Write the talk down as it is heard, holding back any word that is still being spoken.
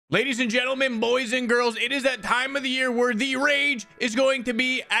Ladies and gentlemen, boys and girls, it is that time of the year where the rage is going to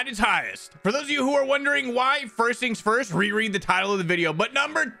be at its highest. For those of you who are wondering why, first things first, reread the title of the video. But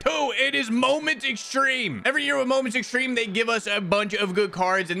number two, it is Moments Extreme. Every year with Moments Extreme, they give us a bunch of good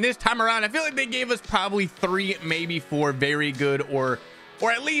cards. And this time around, I feel like they gave us probably 3, maybe 4 very good or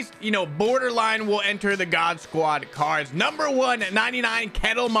at least, you know, borderline will enter the God Squad cards. Number 1, 99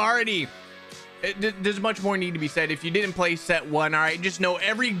 Kettle Marty. There's much more need to be said. If you didn't play set 1, all right, just know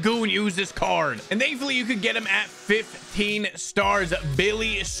every goon used this card. And thankfully, you could get him at 15 stars.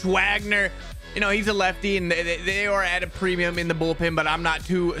 Billy Swagner. You know, he's a lefty, and they are at a premium in the bullpen, but I'm not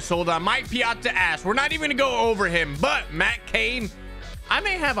too sold on Mike Piazza ass. We're not even going to go over him. But Matt Cain, I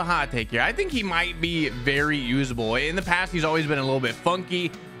may have a hot take here. I think he might be very usable. In the past, he's always been a little bit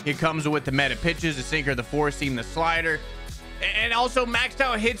funky. He comes with the meta pitches, the sinker, the four seam, the slider. And also maxed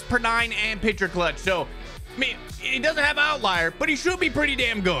out hits per 9 and pitcher clutch. So, I mean, he doesn't have outlier, but he should be pretty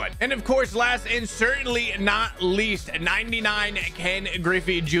damn good. And of course, last and certainly not least, 99 Ken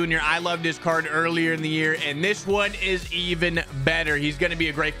Griffey Jr. I loved his card earlier in the year, and this one is even better. He's going to be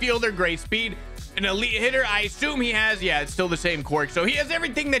a great fielder, great speed, an elite hitter. I assume he has, yeah, it's still the same quirk. So he has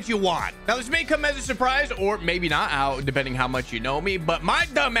everything that you want. Now, this may come as a surprise, or maybe not, out depending how much you know me, but my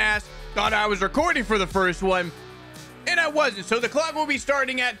dumbass thought I was recording for the first one. And I wasn't. So the clock will be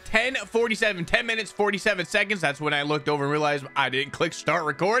starting at 10:47, 10 minutes, 47 seconds. That's when I looked over and realized I didn't click start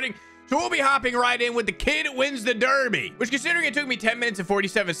recording. So we'll be hopping right in with the Kid Wins the Derby, which, considering it took me 10 minutes and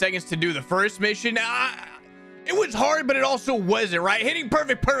 47 seconds to do the first mission, it was hard, but it also wasn't, right? Hitting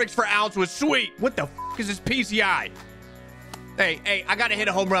perfect perfects for outs was sweet. What the f is this PCI? Hey, I gotta hit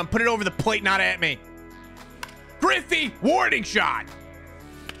a home run. Put it over the plate, not at me. Griffey, warning shot.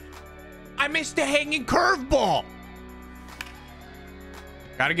 I missed a hanging curveball.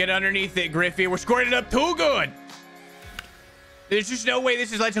 Gotta get underneath it, Griffey. We're scoring it up too good. There's just no way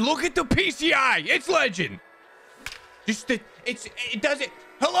this is legend. Look at the PCI. It's legend. It does it.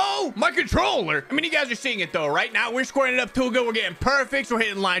 Hello, my controller. I mean, you guys are seeing it though, right? Now we're scoring it up too good. We're getting perfects. We're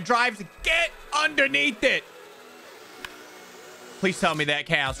hitting line drives. Get underneath it. Please tell me that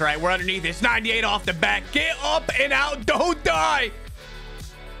counts, right? We're underneath it. It's 98 off the back. Get up and out. Don't die.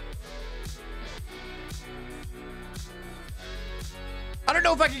 I don't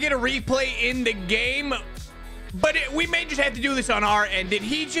know if I could get a replay in the game, but we may just have to do this on our end. Did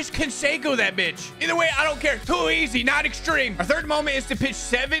he just Conseco that bitch? Either way, I don't care. Too easy, not extreme. Our third moment is to pitch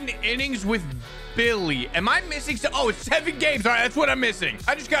 7 innings with Billy. Am I missing? Oh, it's 7 games. All right, that's what I'm missing.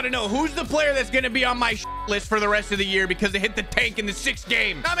 I just got to know who's the player that's going to be on my list for the rest of the year because they hit the tank in the 6th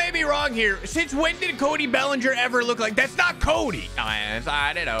game. I may be wrong here. Since when did Cody Bellinger ever look like? That's not Cody.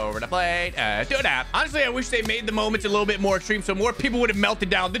 Slide it over the plate. Do that. Honestly, I wish they made the moments a little bit more extreme so more people would have melted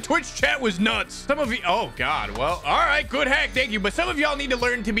down. The Twitch chat was nuts. Some of you, oh God. Well, all right, good hack. Thank you. But some of y'all need to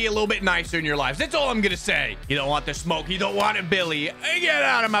learn to be a little bit nicer in your lives. That's all I'm going to say. You don't want the smoke. You don't want it, Billy. Get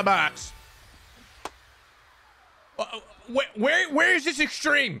out of my box. Where is this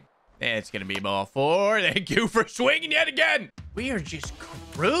extreme? It's gonna be ball 4. Thank you for swinging yet again. We are just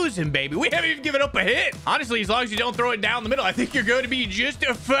cruising, baby. We haven't even given up a hit. Honestly, as long as you don't throw it down the middle, I think you're going to be just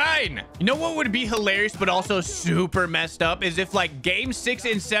fine. You know what would be hilarious, but also super messed up, is if like game 6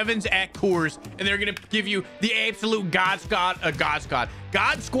 and 7's at Coors, and they're gonna give you the absolute God Squad of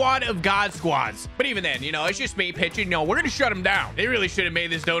God Squads. But even then, you know, it's just me pitching. No, we're gonna shut them down. They really should have made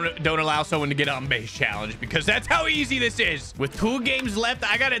this don't allow someone to get on base challenge, because that's how easy this is. With 2 games left,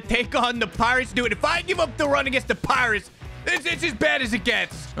 I gotta take on the Pirates. Dude, if I give up the run against the Pirates, it's as bad as it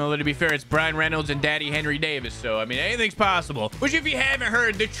gets. Well, to be fair, it's Brian Reynolds and Daddy Henry Davis, so I mean, anything's possible. Which, if you haven't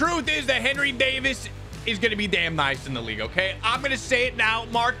heard, the truth is that Henry Davis is gonna be damn nice in the league, okay? I'm gonna say it now.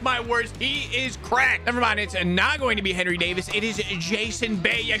 Mark my words. He is cracked. Never mind, it's not going to be Henry Davis. It is Jason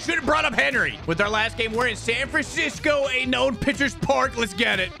Bay. I should have brought up Henry. With our last game, we're in San Francisco, a known pitcher's park. Let's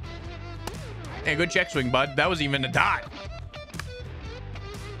get it. Hey, good check swing, bud. That was even a dot.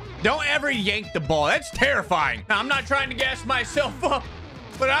 Don't ever yank the ball. That's terrifying. Now, I'm not trying to gas myself up,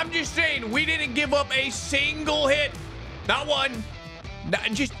 but I'm just saying we didn't give up a single hit. Not one.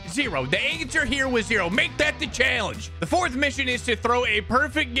 Just 0. The answer here was 0. Make that the challenge. The 4th mission is to throw a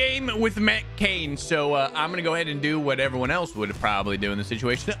perfect game with Matt Cain. So I'm going to go ahead and do what everyone else would probably do in this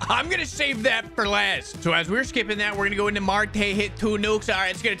situation. I'm going to save that for last. So as we're skipping that, we're going to go into Marte, hit 2 nukes. All right,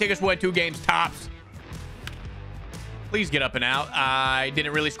 it's going to take us, what, 2 games tops. Please get up and out. I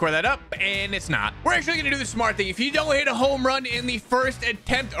didn't really score that up, and it's not. We're actually going to do the smart thing. If you don't hit a home run in the first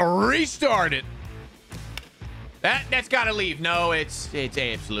attempt, restart it. That's got to leave. No, it's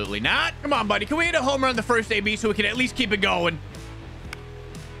absolutely not. Come on, buddy. Can we hit a home run the first AB so we can at least keep it going?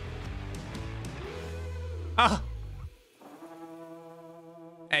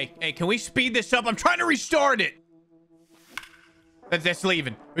 Hey, Hey, can we speed this up? I'm trying to restart it. That's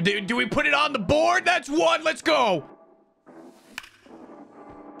leaving. Do we put it on the board? That's one. Let's go.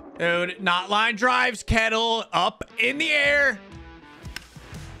 Dude, not line drives. Kettle up in the air.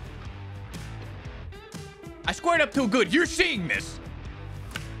 I squared up too good. You're seeing this.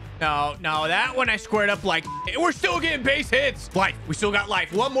 No, that one I squared up like... We're still getting base hits. Life. We still got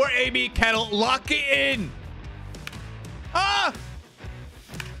life. One more AB. Kettle. Lock it in. Ah!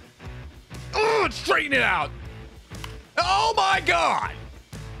 Oh, straighten it out. Oh, my God.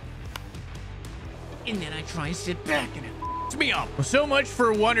 And then I try and sit back and it f***s me up. Well, so much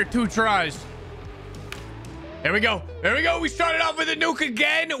for 1 or 2 tries. There we go. There we go. We started off with a nuke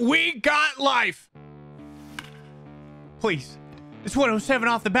again. We got life. Please. It's 107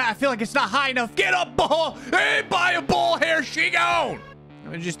 off the bat. I feel like it's not high enough. Get a ball. Hey, buy a ball here. She gone. It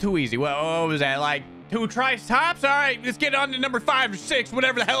was just too easy. What was that? Like 2 tries tops? All right, let's get on to number 5 or 6,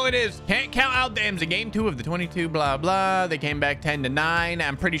 whatever the hell it is. Can't count out the M's in game 2 of the 22, blah, blah. They came back 10-9.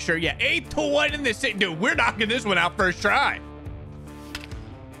 I'm pretty sure, yeah, 8-1 in this. Dude, we're knocking this one out first try.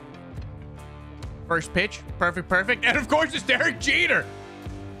 First pitch. Perfect. And of course, it's Derek Jeter.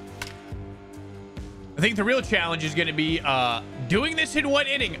 I think the real challenge is going to be doing this in 1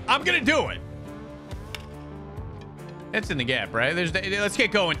 inning. I'm going to do it. That's in the gap, right? Let's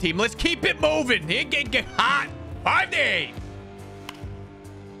get going, team. Let's keep it moving. Get hot. 5-8.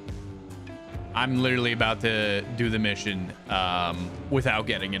 I'm literally about to do the mission without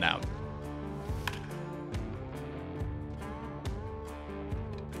getting it out.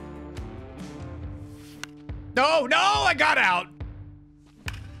 No, I got out.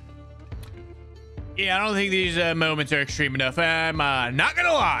 Yeah, I don't think these moments are extreme enough. I'm not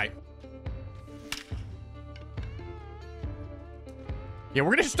gonna lie. Yeah,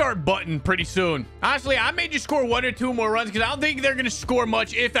 we're gonna start button pretty soon. Honestly, I may just score 1 or 2 more runs because I don't think they're gonna score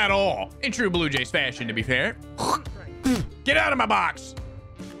much, if at all. In true Blue Jays fashion, to be fair. Get out of my box.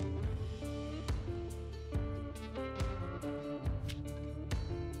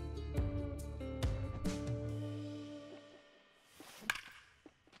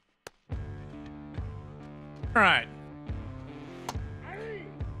 All right.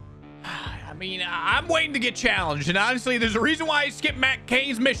 I mean, I'm waiting to get challenged, and honestly, there's a reason why I skipped Matt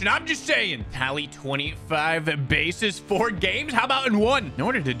Cain's mission. I'm just saying. Tally 25 bases, 4 games. How about in 1? In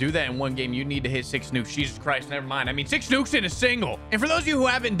order to do that in 1 game, you need to hit 6 nukes. Jesus Christ, never mind. I mean, 6 nukes in a single. And for those of you who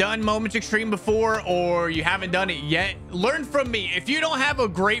haven't done Moments Extreme before, or you haven't done it yet, learn from me. If you don't have a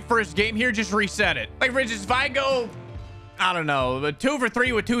great first game here, just reset it. Like, for instance, if I go... I don't know, 2 for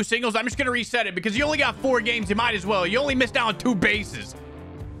 3 with 2 singles, I'm just gonna reset it because you only got 4 games. You might as well. You only missed out on 2 bases.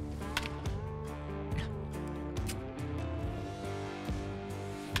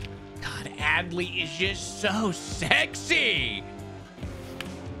 God, Adley is just so sexy.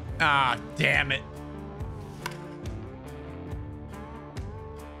 Ah, damn it.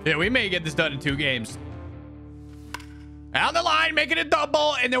 Yeah, we may get this done in 2 games. On the line, make it a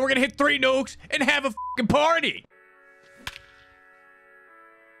double, and then we're gonna hit 3 nukes and have a fucking party.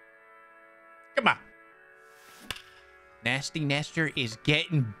 Come on. Nasty Nestor is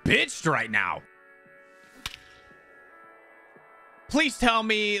getting bitched right now. Please tell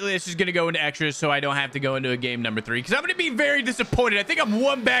me this is going to go into extras so I don't have to go into a game number 3. Because I'm going to be very disappointed. I think I'm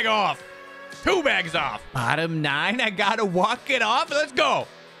 1 bag off. 2 bags off. Bottom 9. I got to walk it off. Let's go.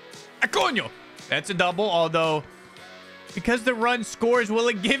 Acuño. That's a double. Although, because the run scores, will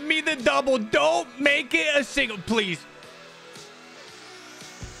it give me the double? Don't make it a single. Please.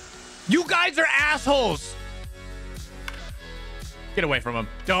 You guys are assholes. Get away from him.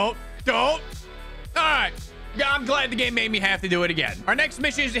 Don't. All right. I'm glad the game made me have to do it again. Our next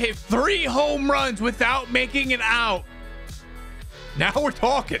mission is to hit 3 home runs without making it out. Now we're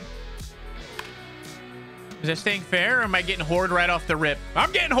talking. Is that staying fair or am I getting hoard right off the rip?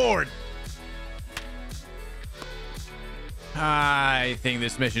 I'm getting hoard. I think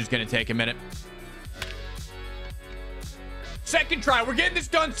this mission is going to take a minute. Second try. We're getting this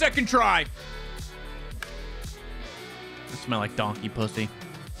done second try. I smell like donkey pussy.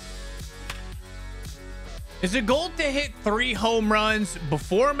 Is the goal to hit 3 home runs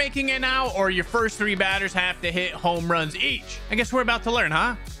before making it out, or your first 3 batters have to hit home runs each? I guess we're about to learn,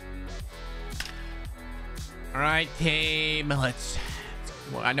 huh? All right, team. Let's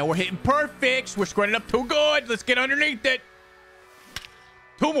well, I know we're hitting perfects. We're squaring it up too good. Let's get underneath it.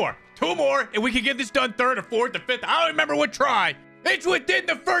 2 more. 2 more, and we can get this done 3rd or 4th or 5th. I don't remember what try. It's within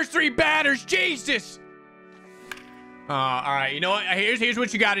the first 3 batters. Jesus. All right, you know what? Here's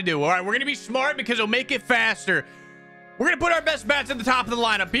what you got to do. All right, we're going to be smart because it'll make it faster. We're going to put our best bats at the top of the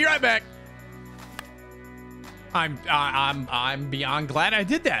lineup. Be right back. I'm beyond glad I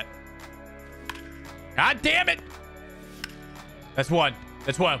did that. God damn it. That's one.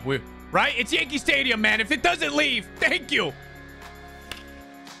 That's one. Right? It's Yankee Stadium, man. If it doesn't leave, thank you.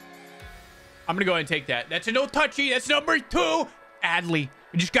 I'm gonna go ahead and take that. That's a no touchy. That's number 2. Adley.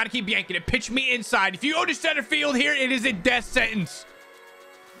 We just gotta keep yanking it. Pitch me inside. If you go to center field here, it is a death sentence.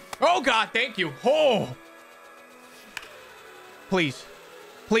 Oh, God. Thank you. Oh. Please.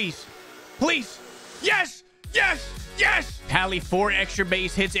 Please. Please. Yes. Yes. Yes. Tally 4 extra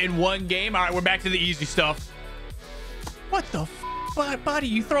base hits in 1 game. All right, we're back to the easy stuff. What the f, buddy?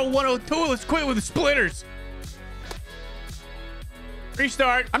 You throw 102. Let's quit with the splitters.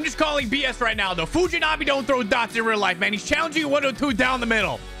 Restart. I'm just calling BS right now, though. Fujinami don't throw dots in real life, man. He's challenging 102 down the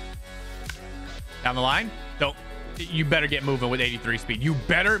middle. Down the line. Don't. You better get moving with 83 speed. You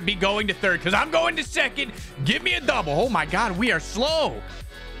better be going to third because I'm going to second. Give me a double. Oh, my God. We are slow.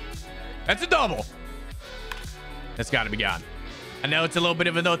 That's a double. That's got to be gone. I know it's a little bit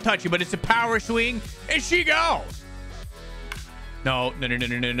of a no touchy, but it's a power swing. And she goes. No.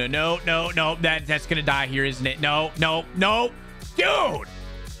 That's going to die here, isn't it? No. Dude. All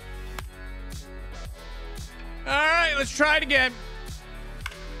right, let's try it again.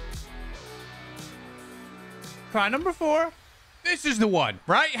 Try number 4. This is the one,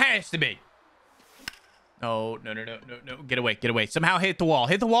 right? Has to be. No. Get away. Somehow hit the wall.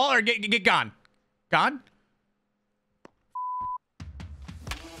 Hit the wall or get gone. Gone?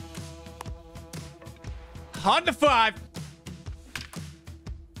 On to 5.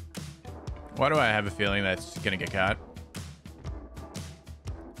 Why do I have a feeling that's gonna get caught?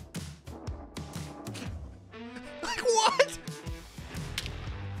 Like what?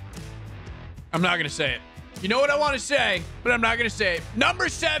 I'm not gonna say it. You know what I want to say, but I'm not gonna say it. Number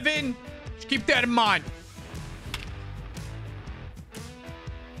 7. Just keep that in mind.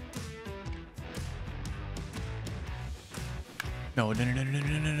 No.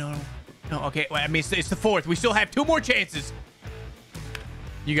 No, okay. Well, I mean, it's the 4th. We still have 2 more chances.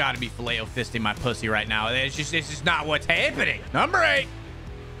 You got to be filet-o-fisting my pussy right now. It's just, this is not what's happening. Number 8.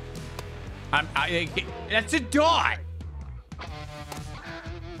 That's a dot.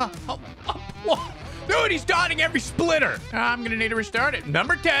 What? Dude, he's dotting every splitter. I'm going to need to restart it.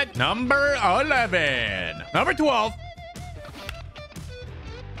 Number 10. Number 11. Number 12.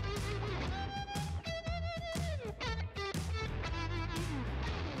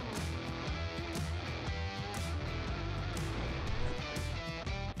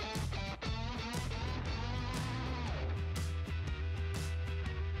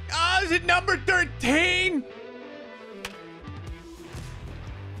 Is it number 13?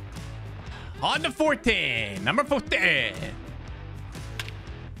 On to 14. Number 14.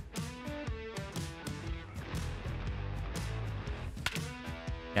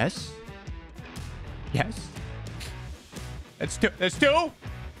 Yes. Yes. That's 2. That's 2.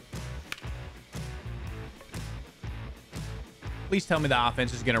 Please tell me the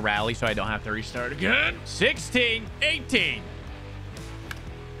offense is going to rally so I don't have to restart again. 16. 18.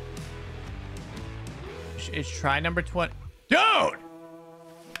 It's try number 20. Dude!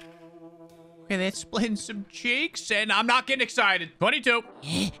 Okay, that's splitting some cheeks, and I'm not getting excited. 22.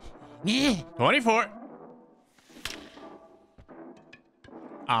 24.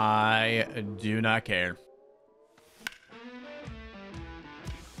 I do not care.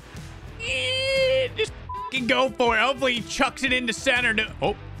 Just fucking go for it. Hopefully he chucks it into center.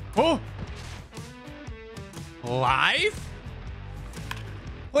 Oh. Live?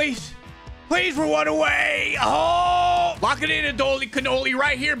 Please. Please, we're 1 away. Oh, lock it in, Adoli Cannoli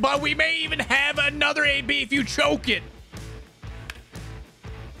right here, but we may even have another AB if you choke it.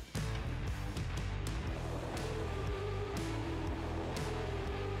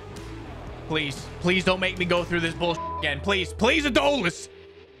 Please don't make me go through this bullshit again. Please, Adolis.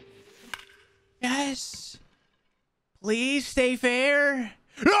 Yes. Please stay fair.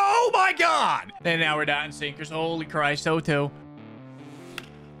 Oh my God. And now we're dotting sinkers. Holy Christ, so too.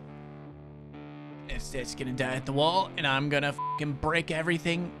 It's gonna die at the wall, and I'm gonna fucking break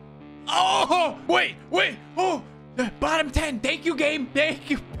everything. Oh, wait. Oh, bottom 10. Thank you, game. Thank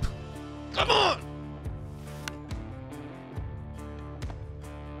you. Come on.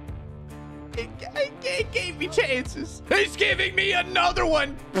 It gave me chances. It's giving me another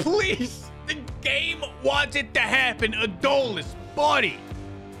one. Please. The game wants it to happen. Adolis, buddy.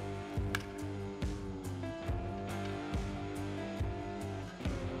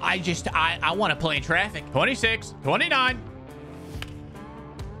 I want to play in traffic. 26, 29,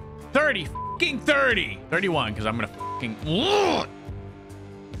 30, fucking 30, 31, because I'm going to fucking...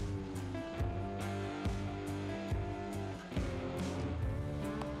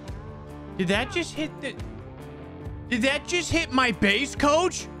 Did that just hit the... Did that just hit my base,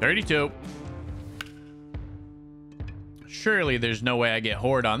 coach? 32. Surely there's no way I get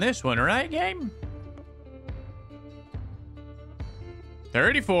horde on this one, right, game?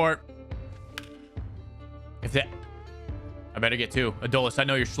 34. If that... I better get 2. Adolis, I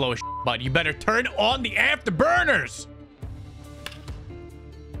know you're slow as shit, but you better turn on the afterburners.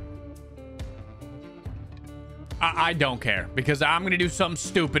 I don't care, because I'm going to do something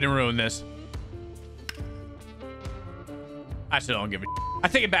stupid and ruin this. I still don't give a shit. I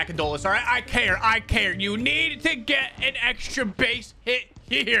take it back, Adolis, all right? I care. I care. You need to get an extra base hit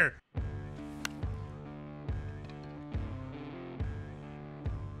here.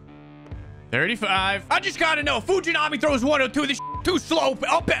 $35. I just gotta know. Fujinami throws 102. This too slow.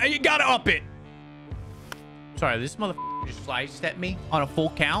 Up it. You gotta up it. Sorry, this motherfucker just slide-stepped me on a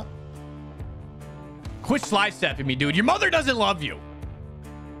full count. Quit slide-stepping me, dude. Your mother doesn't love you.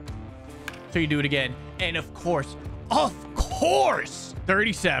 So you do it again. And of course,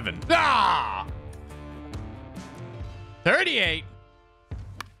 37. Ah! 38.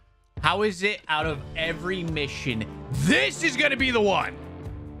 How is it out of every mission? This is gonna be the one.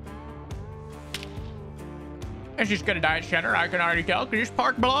 It's just gonna die at center. I can already tell. Can you just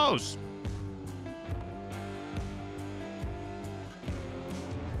park blows?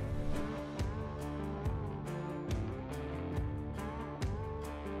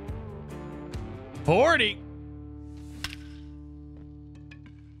 $40.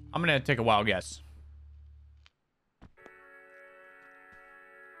 I'm gonna take a wild guess.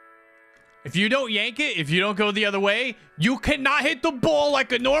 If you don't yank it, if you don't go the other way, you cannot hit the ball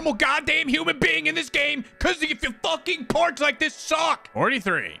like a normal goddamn human being in this game, because if you fucking parks like this suck.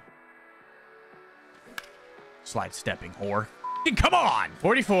 43. Slide stepping, whore. Come on.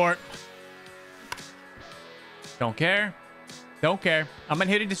 44. Don't care. Don't care. I'm gonna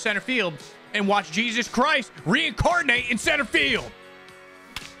hit it to center field and watch Jesus Christ reincarnate in center field.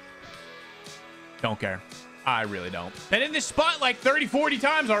 Don't care. I really don't. Been in this spot like 30, 40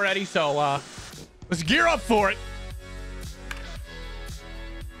 times already, so let's gear up for it.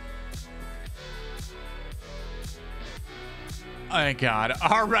 Thank God.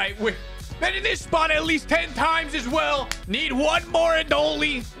 All right, we've been in this spot at least 10 times as well. Need one more and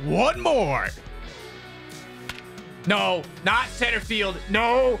only one more. No, not center field.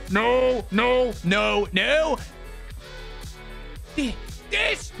 No, no, no, no, no.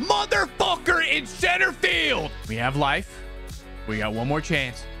 This motherfucker in center field. We have life. We got one more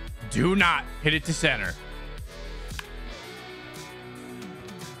chance. Do not hit it to center.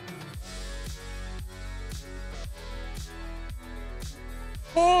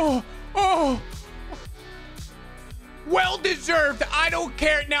 Oh, oh. Well deserved. I don't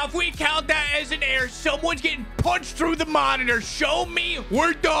care. Now, if we count that as an error, someone's getting punched through the monitor. Show me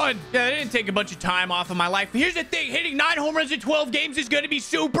we're done. Yeah, I didn't take a bunch of time off of my life. But here's the thing. Hitting 9 home runs in 12 games is going to be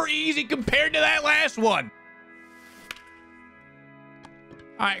super easy compared to that last one.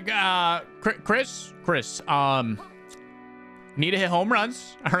 All right, Chris, need to hit home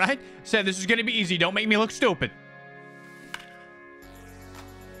runs. All right. Said this is going to be easy. Don't make me look stupid.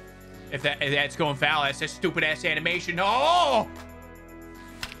 If that's going foul, that's a stupid ass animation. Oh!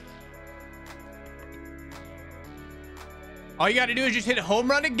 All you got to do is just hit a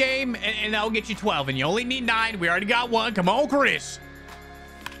home run a game, and that'll get you 12. And you only need 9. We already got 1. Come on, Chris.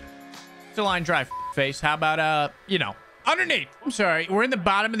 It's a line drive, face. How about, you know, underneath? I'm sorry. We're in the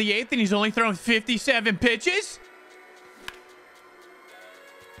bottom of the 8th, and he's only thrown 57 pitches.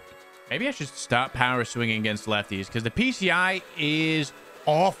 Maybe I should stop power swinging against lefties, because the PCI is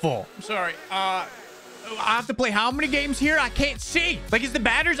awful. I'm sorry. I have to play how many games here? I can't see. Like, is the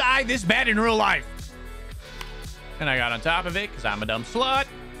batter's eye this bad in real life? And I got on top of it because I'm a dumb slut.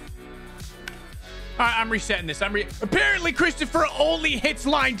 All right, I'm resetting this. Apparently, Christopher only hits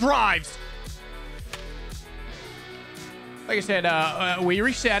line drives. Like I said, we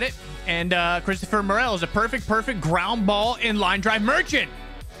reset it. And Christopher Morel is a perfect ground ball in line drive merchant.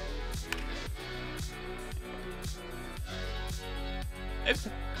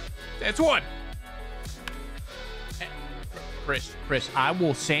 That's 1. Chris, I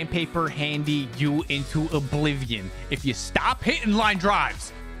will sandpaper handy you into oblivion if you stop hitting line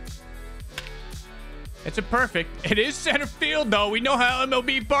drives. It's a perfect. It is center field, though. We know how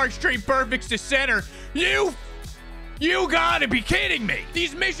MLB Park Street perfects to center. You gotta be kidding me.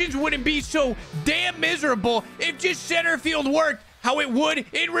 These missions wouldn't be so damn miserable if just center field worked how it would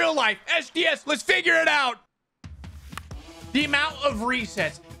in real life. SDS, let's figure it out. The amount of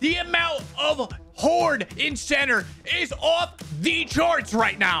resets, the amount of horde in center is off the charts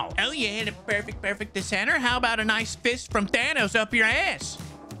right now. Oh yeah, the perfect to center. How about a nice fist from Thanos up your ass?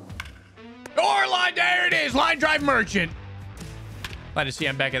 Or line, there it is. Line drive merchant. Glad to see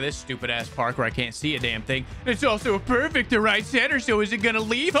I'm back at this stupid ass park where I can't see a damn thing. It's also perfect to right center, so is it gonna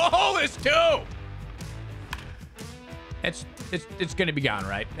leave? Oh, it's two. It's gonna be gone,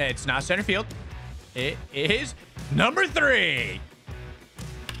 right? It's not center field. It is number 3.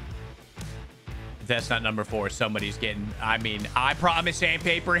 If that's not number 4, somebody's getting, I mean, I promise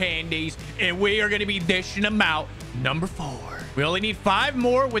sandpaper handies, and we are gonna be dishing them out. Number 4. We only need 5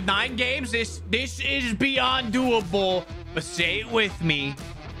 more with 9 games. This is beyond doable. But say it with me.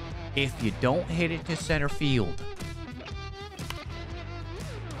 If you don't hit it to center field.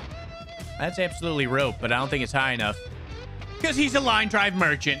 That's absolutely rope, but I don't think it's high enough. Because he's a line drive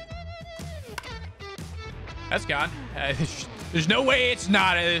merchant. That's gone. There's no way it's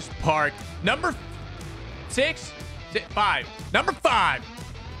not at this park. Number 5. Number 5.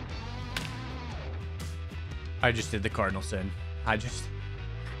 I just did the cardinal sin.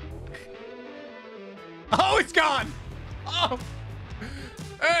 Oh, it's gone. Oh,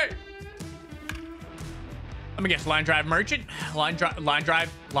 hey. Let me guess. Line drive merchant. Line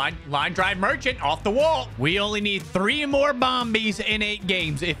drive merchant off the wall. We only need 3 more bombies in 8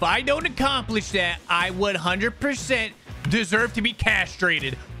 games. If I don't accomplish that, I would 100% deserve to be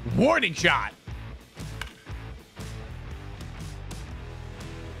castrated. Warning shot.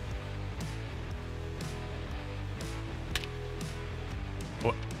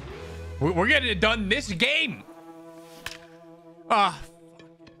 We're getting it done this game. Ah,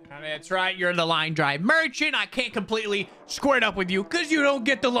 that's right. You're the line drive merchant. I can't completely square it up with you because you don't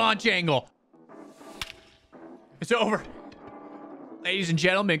get the launch angle. It's over. Ladies and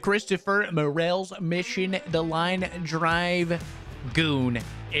gentlemen, Christopher Morel's mission, the line drive goon.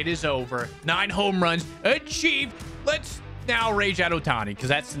 It is over. 9 home runs achieved. Let's now rage at Ohtani because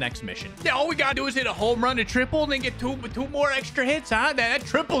that's the next mission. Yeah, all we got to do is hit a home run, a triple, and then get two more extra hits, huh? That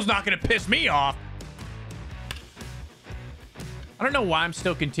triple's not going to piss me off. I don't know why I'm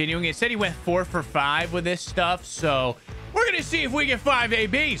still continuing. It said he went 4 for 5 with this stuff, so we're going to see if we get 5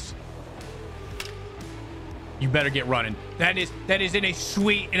 ABs. You better get running. That is in a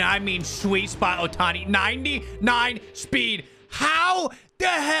sweet, and I mean sweet spot, Ohtani. 99 speed. How the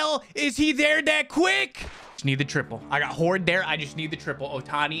hell is he there that quick? Just need the triple. I got Horde there. I just need the triple.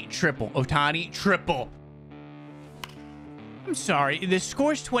 Ohtani, triple. Ohtani, triple. I'm sorry. The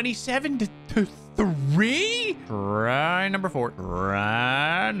score's 27 to 3? Try number 4.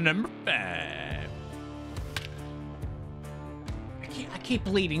 Try number 5. I keep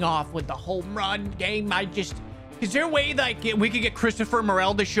leading off with the home run game. Is there a way like we could get Christopher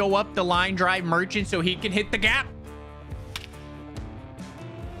Morel to show up the line drive merchant so he can hit the gap?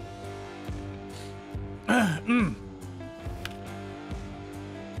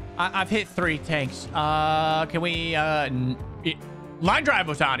 I've hit 3 tanks. Can we line drive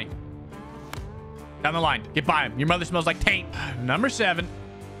Ohtani? Down the line. Get by him. Your mother smells like taint. Number 7.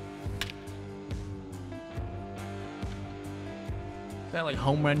 Is that like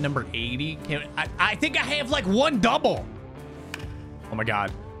home run number 80? I think I have like 1 double. Oh my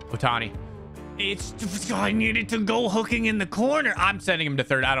God. Ohtani. I needed to go hooking in the corner. I'm sending him to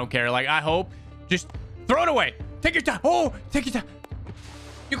 3rd. I don't care. Like, I hope. Just throw it away. Take your time. Oh, take your time.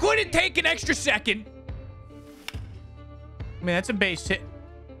 You couldn't take an extra second. I mean, that's a base hit.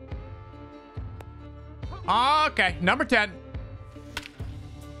 Okay, number 10.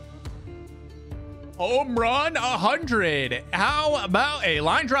 Home run 100. How about a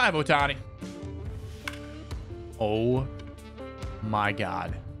line drive, Ohtani? Oh my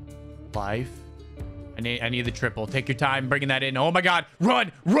God. Life. I need the triple. Take your time bringing that in. Oh my God.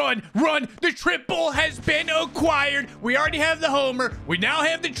 Run, run, run. The triple has been acquired. We already have the homer. We now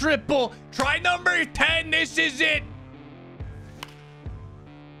have the triple. Try number 10. This is it.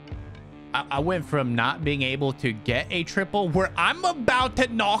 I went from not being able to get a triple where I'm about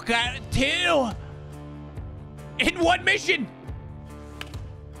to knock out 2 in 1 mission.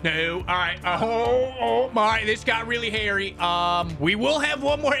 No. All right. Oh my. This got really hairy. We will have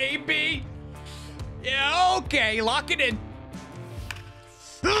 1 more AB. Yeah, okay. Lock it in.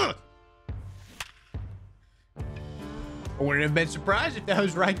 I wouldn't have been surprised if that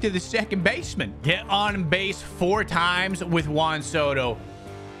was right to the second baseman. Get on base 4 times with Juan Soto.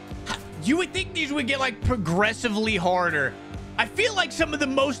 You would think these would get like progressively harder. I feel like some of the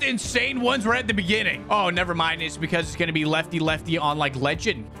most insane ones were at the beginning. Oh, never mind. It's because it's going to be lefty on like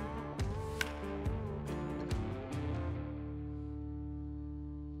legend.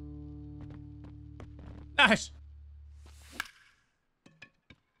 Nice.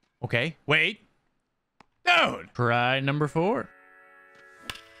 Okay, wait. Dude. Try number 4.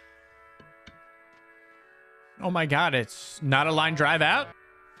 Oh my God, it's not a line drive out.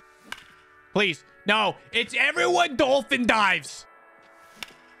 Please. No, it's everyone dolphin dives.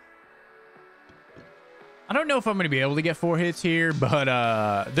 I don't know if I'm going to be able to get 4 hits here, but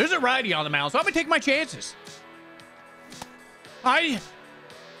there's a righty on the mound, so I'm going to take my chances. I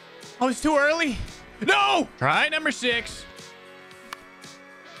was too early. No! Try number 6.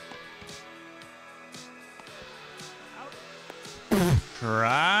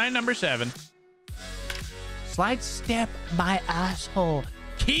 Try number 7. Slide step my asshole.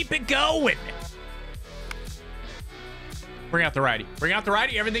 Keep it going. Bring out the righty. Bring out the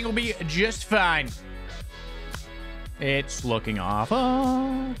righty. Everything will be just fine. It's looking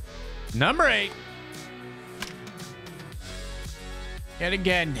awful. Number 8. And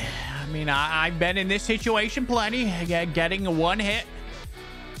again, I mean, I've been in this situation plenty. Getting 1 hit.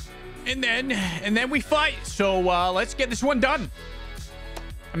 And then we fight. So let's get this one done.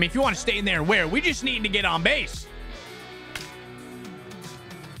 I mean, if you want to stay in there and wear, we just need to get on base.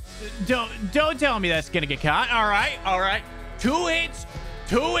 Don't tell me that's gonna get caught. All right. 2 hits,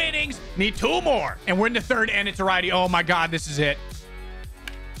 2 innings, need 2 more, and we're in the 3rd, and it's a righty. Oh my God, this is it.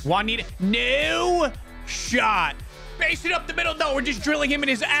 One need no shot. Base it up the middle. No, we're just drilling him in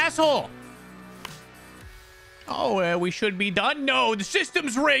his asshole. Oh, we should be done. No, the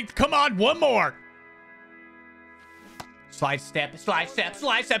system's rigged. Come on, 1 more. Slide step, slide step,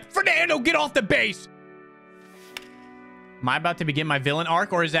 slide step. Fernando, get off the base. Am I about to begin my villain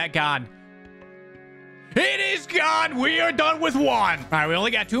arc, or is that gone? It is gone. We are done with 1. All right, we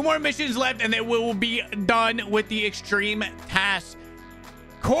only got 2 more missions left, and then we will be done with the extreme task.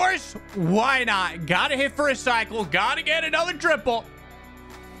 Of course, why not? Gotta hit for a cycle. Gotta get another triple.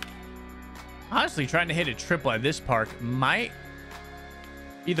 Honestly, trying to hit a triple at this park might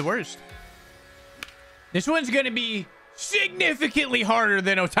be the worst. This one's gonna be significantly harder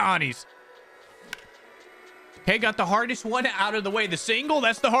than Otani's. Okay, got the hardest one out of the way. The single,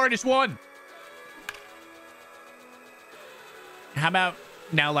 that's the hardest one. How about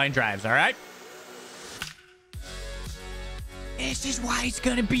now line drives, all right? This is why it's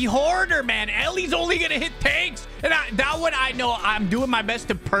gonna be harder, man. Ellie's only gonna hit tanks. And that one, I know I'm doing my best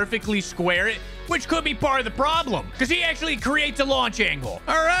to perfectly square it, which could be part of the problem, because he actually creates a launch angle.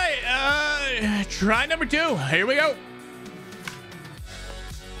 All right, try number 2. Here we go.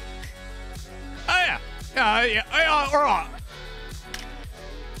 Oh, yeah.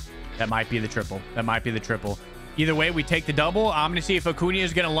 That might be the triple. That might be the triple. Either way, we take the double. I'm going to see if Acuna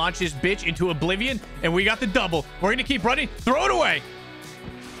is going to launch this bitch into oblivion. And we got the double. We're going to keep running. Throw it away.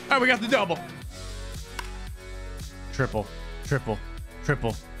 All right, we got the double. Triple. Triple.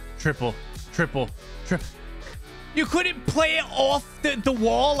 Triple. Triple. Triple. You couldn't play it off the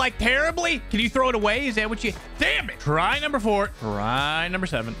wall like terribly? Can you throw it away? Is that what you... Damn it. Try number 4. Try number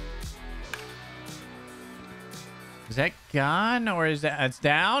 7. Is that gone, or is that... It's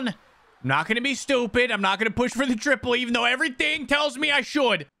down? I'm not going to be stupid. I'm not going to push for the triple, even though everything tells me I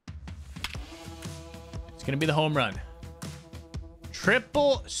should. It's going to be the home run.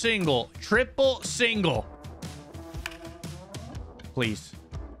 Triple single. Triple single. Please.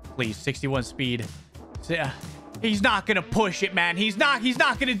 Please. 61 speed. He's not going to push it, man. He's not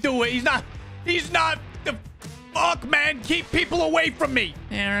going to do it. He's not. The fuck, man. Keep people away from me.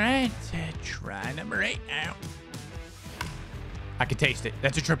 All right. Try number 8 now. I can taste it.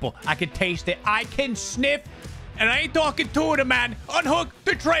 That's a triple. I can taste it. I can sniff. And I ain't talking to it, man. Unhook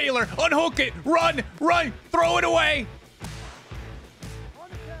the trailer. Unhook it. Run. Run. Throw it away.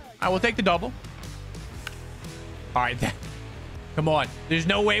 I will take the double. All right. Come on. There's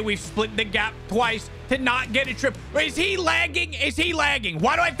no way we've split the gap twice to not get a trip. Is he lagging? Is he lagging?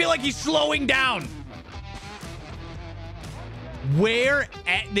 Why do I feel like he's slowing down? Where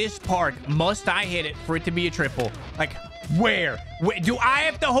at this park must I hit it for it to be a triple? Like... Where? Do I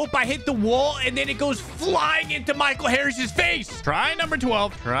have to hope I hit the wall and then it goes flying into Michael Harris's face? Try number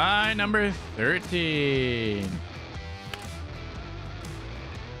 12. Try number 13.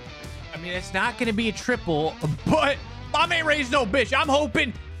 I mean, it's not going to be a triple, but my man Ray's no bitch. I'm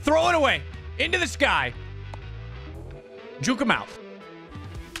hoping. Throw it away. Into the sky. Juke him out.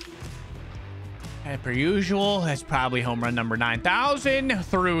 And per usual, that's probably home run number 9,000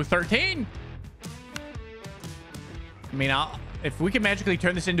 through 13. I mean, if we can magically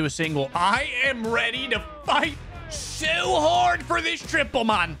turn this into a single, I am ready to fight so hard for this triple,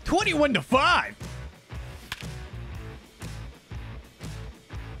 man. 21-5.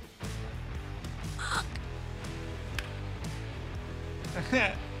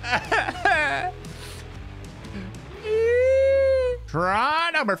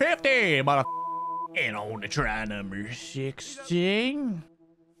 Try number 50, and on to try number 16.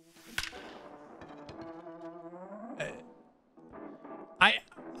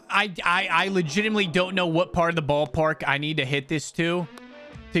 I legitimately don't know what part of the ballpark I need to hit this to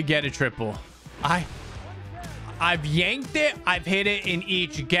get a triple. I've yanked it. I've hit it in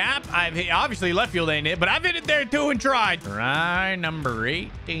each gap. I've hit, obviously left field ain't it, but I've hit it there too and tried. Try number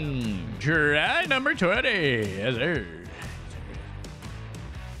 18. Try number 20. Yes, sir.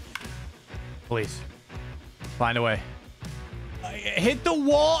 Please. Find a way. Hit the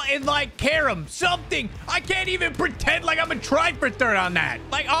wall and like carom. Something. I can't even pretend like I'm gonna try for third on that.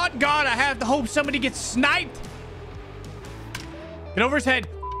 Like, on God, I have to hope somebody gets sniped. Get over his head.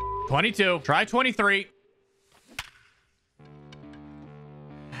 22. Try 23.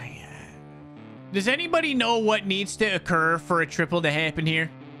 Does anybody know what needs to occur for a triple to happen here?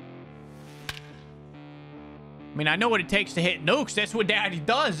 I mean, I know what it takes to hit nukes. That's what Daddy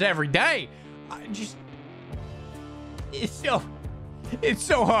does every day. I just... It's so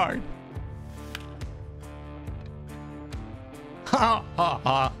hard. Ha, ha,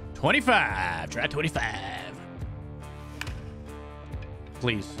 ha. 25. Try 25.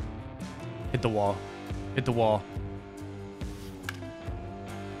 Please. Hit the wall. Hit the wall.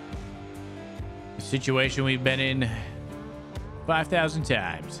 Situation we've been in 5,000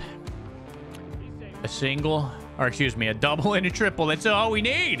 times. A single, or excuse me, a double and a triple. That's all we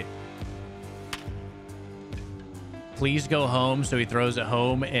need. Please go home. So he throws it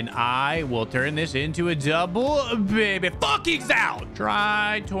home, and I will turn this into a double, baby. Fuck, he's out.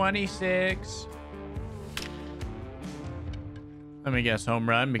 Try 26. Let me guess home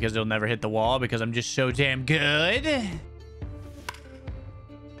run, because he'll never hit the wall because I'm just so damn good.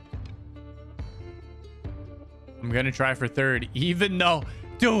 I'm gonna try for third, even though,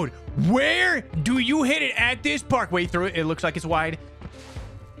 dude, where do you hit it at this park? Wait, through it. It looks like it's wide.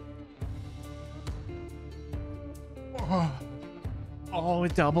 Oh, a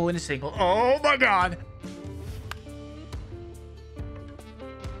double and a single. Oh my God.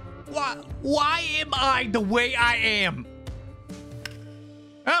 Why am I the way I am?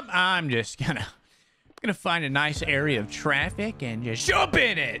 I'm just gonna find a nice area of traffic and just jump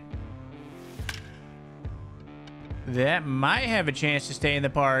in it. That might have a chance to stay in the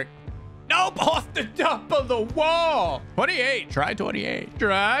park. Nope, off the top of the wall. 28. Try 28.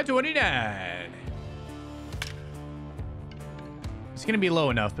 Try 29. It's going to be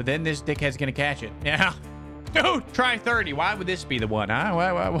low enough, but then this dickhead's going to catch it. Yeah. Dude, try 30. Why would this be the one,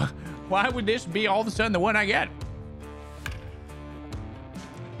 huh? Why would this be all of a sudden the one I get?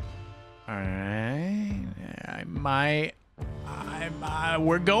 All right.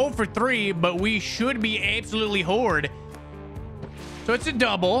 We're going for 3, but we should be absolutely horde. So it's a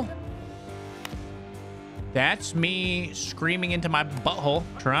double. That's me screaming into my butthole.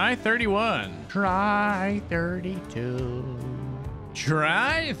 Try 31. Try 32.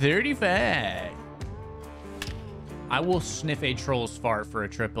 Try 35. I will sniff a troll's fart for a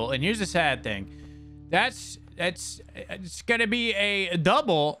triple. And here's the sad thing. It's gonna be a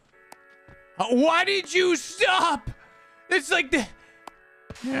double. Why did you stop? It's like the...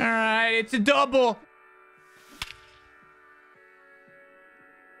 All right, it's a double.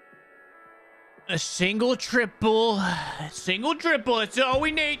 A single triple. Single triple. It's all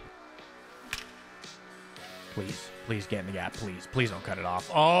we need. Please get in the gap. Please don't cut it off.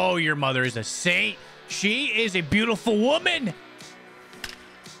 Oh, your mother is a saint. She is a beautiful woman.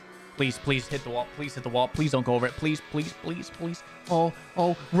 Please hit the wall. Please hit the wall. Please don't go over it. Please. Oh,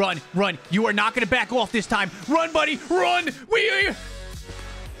 run. You are not going to back off this time. Run, buddy. Run.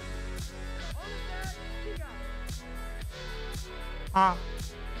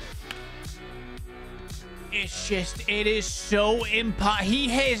 It's just, it is so impossible. He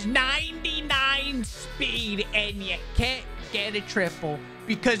has 99 speed, and you can't get a triple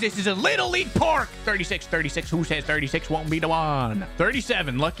because this is a little league park. 36. Who says 36 won't be the one?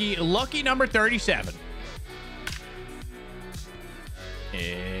 37. Lucky number 37.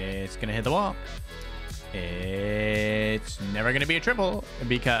 It's gonna hit the wall. It's never gonna be a triple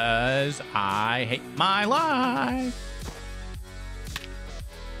because I hate my life.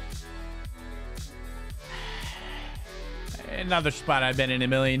 Another spot I've been in a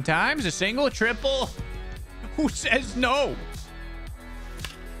million times. A single, a triple. Who says no?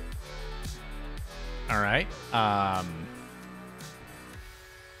 All right.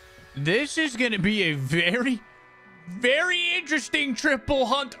 This is going to be a very, very interesting triple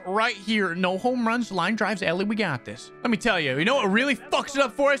hunt right here. No home runs, line drives. Ellie, we got this. Let me tell you. You know what really fucks it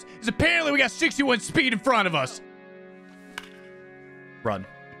up for us? Is apparently we got 61 speed in front of us. Run.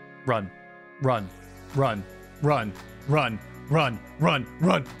 Oh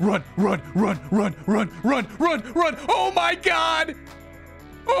my God.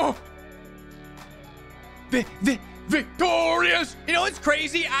 Oh. victorious. You know, it's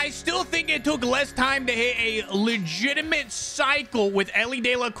crazy. I still think it took less time to hit a legitimate cycle with Ellie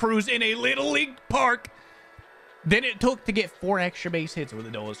De La Cruz in a Little League park than it took to get 4 extra base hits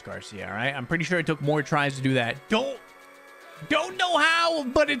with Adolis Garcia, all right? I'm pretty sure it took more tries to do that. Don't know how,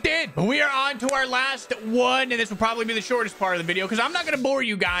 but it did. But we are on to our last one, and this will probably be the shortest part of the video because I'm not going to bore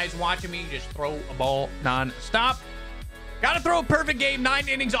you guys watching me just throw a ball non-stop. Got to throw a perfect game, 9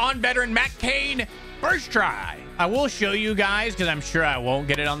 innings on veteran Matt Cain, first try. I will show you guys, because I'm sure I won't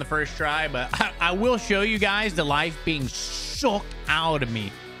get it on the first try, but I will show you guys the life being sucked out of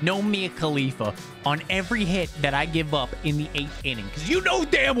me. No Mia Khalifa on every hit that I give up in the 8th inning. Because you know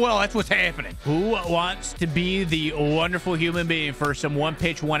damn well that's what's happening. Who wants to be the wonderful human being for some 1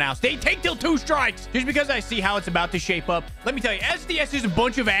 pitch, 1 out? They take till 2 strikes. Just because I see how it's about to shape up. Let me tell you, SDS is a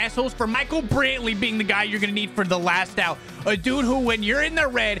bunch of assholes for Michael Brantley being the guy you're going to need for the last out. A dude who, when you're in the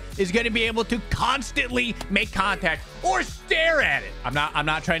red, is going to be able to constantly make contact or stare at it. I'm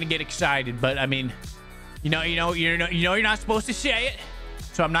not trying to get excited, but I mean, you're not supposed to say it.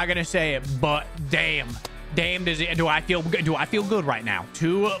 So I'm not gonna say it, but damn, do I feel good right now?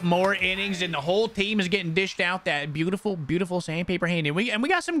 2 more innings and the whole team is getting dished out that beautiful sandpaper hand, and we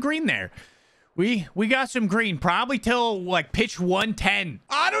got some green there. We got some green, probably till like pitch 110.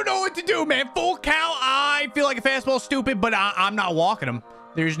 I don't know what to do, man. Full count. I feel like a fastball's stupid, but I'm not walking him.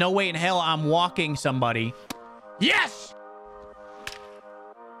 There's no way in hell I'm walking somebody. Yes.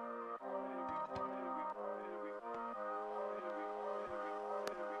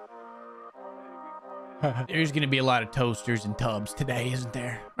 There's gonna be a lot of toasters and tubs today, isn't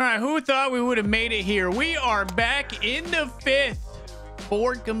there? All right, who thought we would have made it here? We are back in the 5th.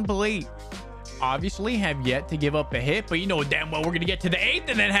 4 complete. Obviously have yet to give up a hit, but you know damn well we're gonna get to the 8th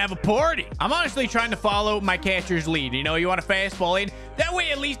and then have a party. I'm honestly trying to follow my catcher's lead. You know, you want a fastball in. That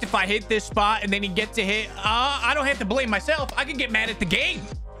way, at least if I hit this spot and then he gets a hit, I don't have to blame myself. I can get mad at the game.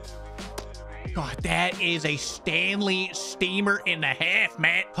 God, that is a Stanley steamer and a half,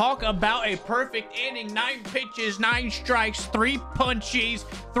 man. Talk about a perfect inning. 9 pitches, 9 strikes, 3 punchies,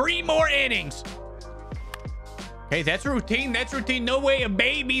 3 more innings. Okay, that's routine. That's routine. No way a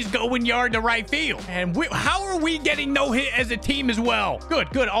baby's going yard to right field. And how are we getting no hit as a team as well?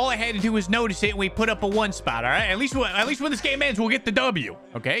 Good. All I had to do was notice it, and we put up a 1 spot. All right. At least when this game ends, we'll get the W.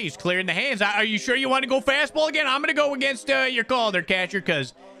 Okay, he's clearing the hands. Are you sure you want to go fastball again? I'm gonna go against your call there, catcher,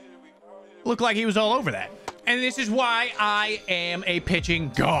 because looked like he was all over that. And this is why I am a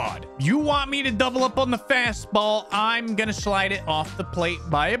pitching god. You want me to double up on the fastball, I'm gonna slide it off the plate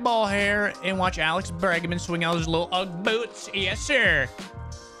by a ball hair and watch Alex Bregman swing out his little Ugg boots. Yes, sir.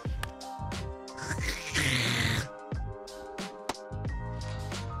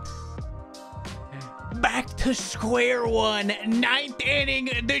 Back to square one. 9th inning.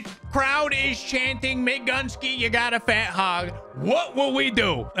 The crowd is chanting, McGunski, you got a fat hog. What will we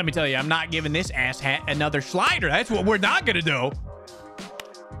do? Let me tell you, I'm not giving this asshat another slider. That's what we're not gonna do.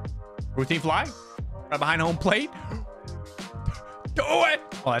 Routine fly. Right behind home plate. Do it.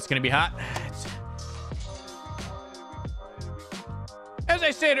 Oh, that's gonna be hot. As I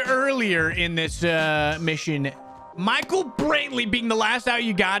said earlier in this mission, Michael Brantley being the last out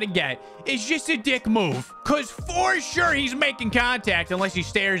you gotta get is just a dick move. Because for sure he's making contact unless he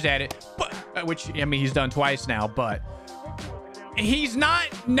stares at it. But which, I mean, he's done twice now, but he's not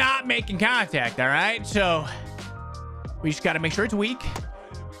making contact, all right? So we just gotta make sure it's weak.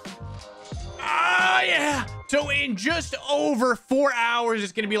 Ah, yeah. So in just over 4 hours,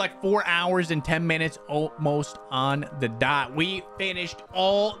 it's gonna be like 4 hours and 10 minutes almost on the dot. We finished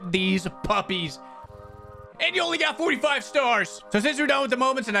all these puppies. And you only got 45 stars. So since we're done with the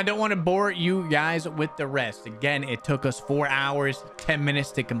moments and I don't want to bore you guys with the rest. Again, it took us 4 hours, 10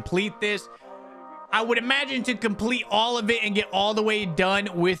 minutes to complete this. I would imagine to complete all of it and get all the way done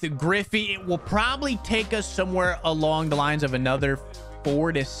with Griffey, it will probably take us somewhere along the lines of another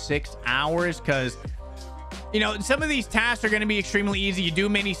 4 to 6 hours. Because, you know, some of these tasks are going to be extremely easy. You do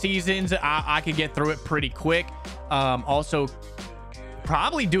mini seasons. I could get through it pretty quick. Also,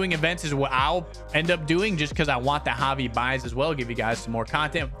 probably doing events is what I'll end up doing just because I want the Javi buys as well, give you guys some more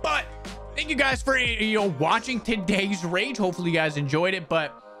content. But thank you guys for watching today's Rage. Hopefully you guys enjoyed it,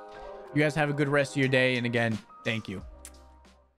 but you guys have a good rest of your day, and again, thank you.